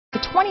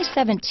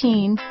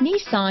2017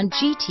 Nissan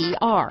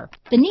GT-R.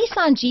 The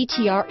Nissan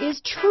GT-R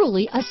is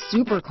truly a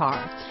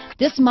supercar.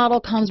 This model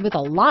comes with a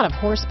lot of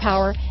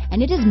horsepower,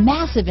 and it is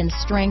massive in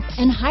strength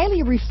and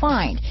highly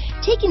refined,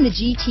 taking the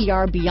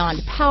GT-R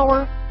beyond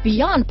power,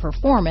 beyond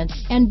performance,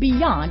 and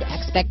beyond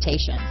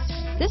expectations.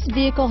 This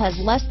vehicle has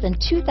less than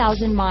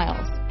 2,000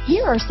 miles.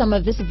 Here are some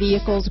of this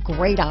vehicle's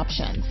great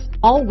options: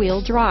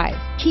 all-wheel drive,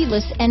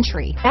 keyless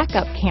entry,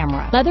 backup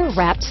camera,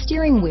 leather-wrapped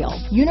steering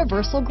wheel,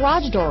 universal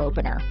garage door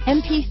opener,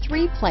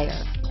 MP3 player,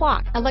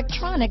 clock,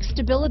 electronic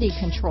stability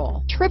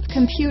control, trip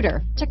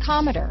computer,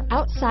 tachometer,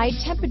 outside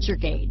temperature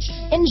gauge,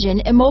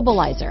 engine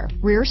immobilizer,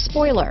 rear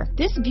spoiler.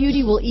 This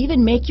beauty will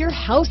even make your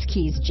house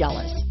keys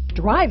jealous.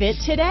 Drive it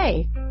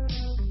today.